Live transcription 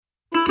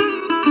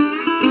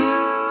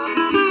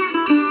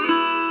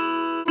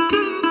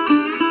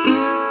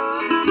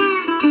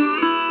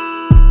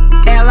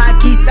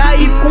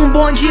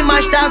bonde,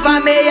 mas tava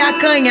meia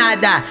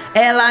acanhada.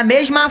 Ela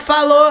mesma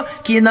falou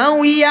que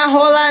não ia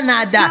rolar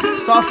nada.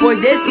 Só foi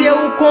descer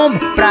o combo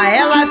pra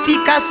ela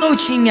ficar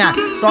soltinha.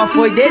 Só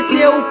foi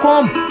descer o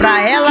combo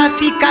pra ela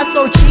ficar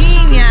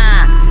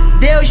soltinha.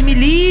 Deus me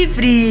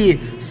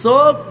livre,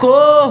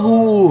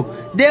 socorro.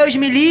 Deus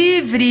me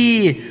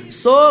livre,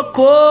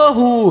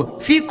 socorro.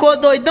 Ficou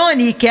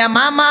doidona e quer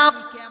mamar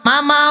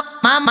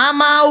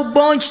o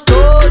bonde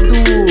todo.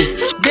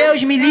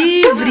 Deus me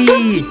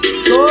livre,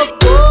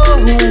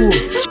 socorro.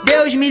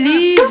 Deus me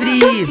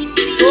livre,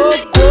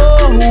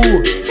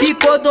 socorro.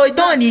 Ficou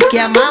doidona e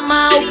quer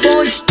mamar o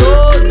bonde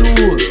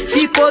todo.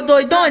 Ficou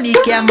doidona e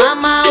quer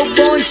mamar o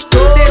bonde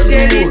todo. Deixa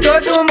ele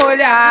todo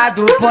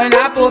molhado, põe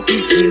na boca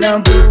e se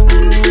lambuza.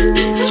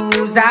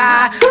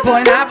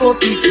 Põe na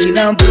boca e se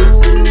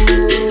lambuza.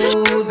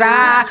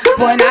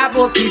 Põe na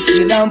boca e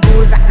se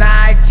lambuza. Na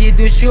arte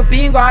do chupa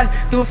engole,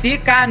 tu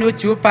fica no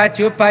chupa,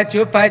 chupa,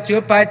 chupa,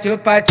 chupa,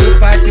 chupa,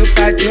 chupa,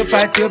 chupa,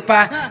 chupa,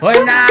 chupa.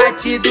 Oi, na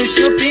arte do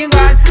chupa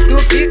engole, tu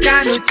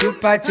fica no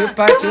chupa,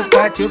 chupa,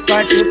 chupa,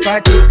 chupa,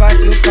 chupa, chupa,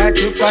 chupa,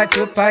 chupa,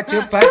 chupa,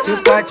 chupa,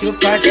 chupa,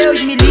 chupa.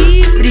 Deus me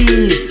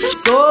livre,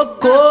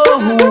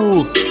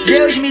 socorro.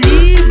 Deus me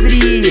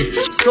livre,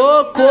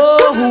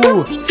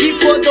 socorro.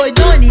 Ficou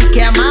doidona e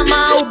quer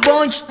mamar o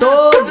bonde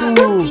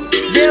todo.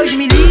 Deus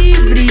me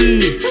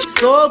livre,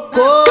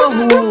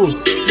 socorro.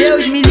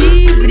 Deus me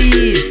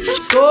livre,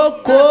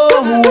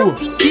 socorro.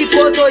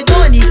 Ficou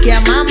doidona e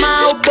quer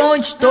mamar o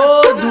bonde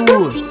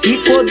todo.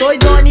 Ficou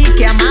doidona e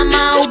quer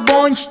mamar o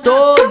bonde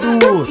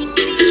todo.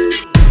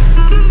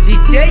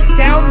 DJ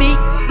Selminho,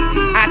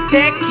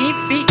 até que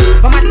enfim.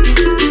 Vamos assim,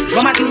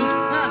 vamos assim,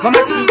 vamos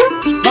assim,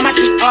 vamos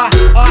assim, ó,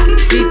 ó.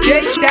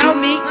 DJ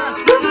Selminho,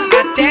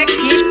 até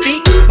que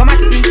enfim. Vamos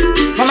assim,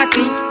 vamos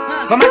assim,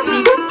 vamos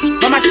assim,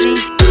 vamos assim.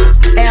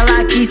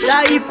 Ela quis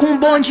sair com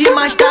bonde,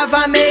 mas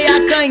tava meia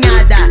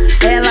acanhada.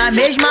 Ela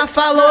mesma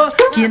falou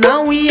que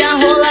não ia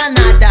rolar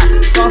nada.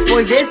 Só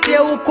foi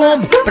descer o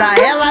combo pra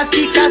ela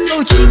ficar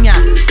soltinha.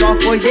 Só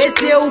foi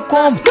descer o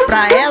combo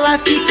pra ela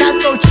ficar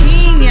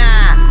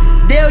soltinha.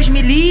 Deus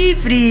me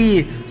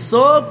livre,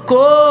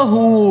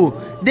 socorro.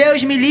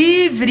 Deus me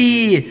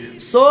livre,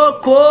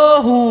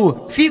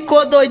 socorro.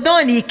 Ficou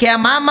doidona e quer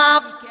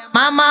mamar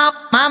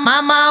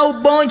o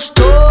bonde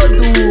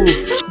todo.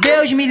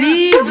 Deus me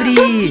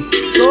livre,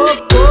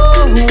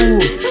 socorro.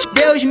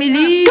 Deus me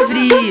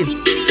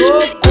livre,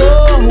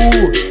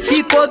 socorro.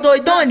 Ficou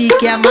doidona e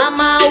quer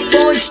mamar o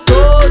bonde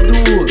todo.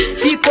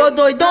 Ficou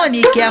doidona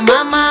e quer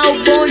mamar o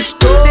bonde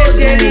todo.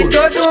 Deixa ele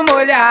todo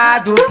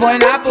molhado, põe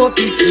na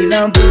boca e se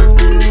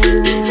lambuza.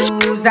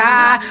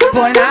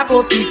 Põe na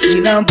boca e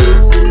se lambuza.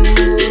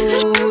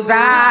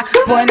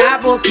 Põe na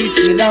boca e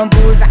se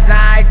lambuza.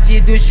 Na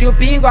arte do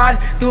chupa engole,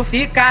 tu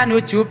fica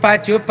no chupa,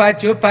 chupa,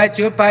 chupa,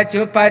 chupa,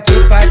 chupa,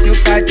 chupa,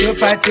 chupa,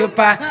 chupa,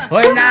 chupa.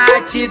 Oi, na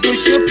arte do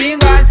chupa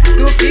engole,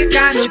 tu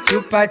fica no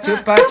chupa,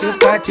 chupa,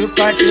 chupa,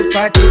 chupa,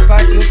 chupa, chupa,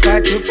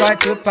 chupa, chupa,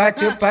 chupa,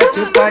 chupa,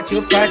 chupa,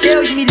 chupa.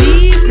 Deus me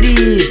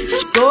livre,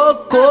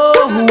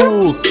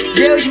 socorro.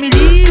 Deus me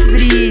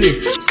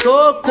livre,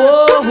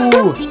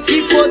 socorro.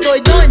 Ficou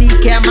doidona e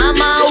quer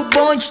mamar o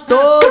bonde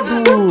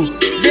todo.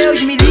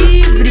 Deus me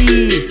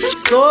livre,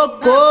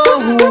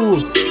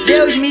 socorro.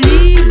 Deus me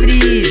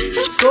livre,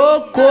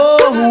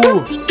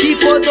 socorro.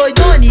 Ficou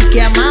doidona e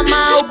quer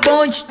mamar o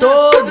bonde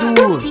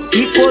todo.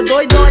 Ficou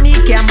doidona e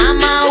quer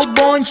mamar o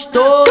bonde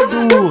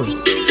todo.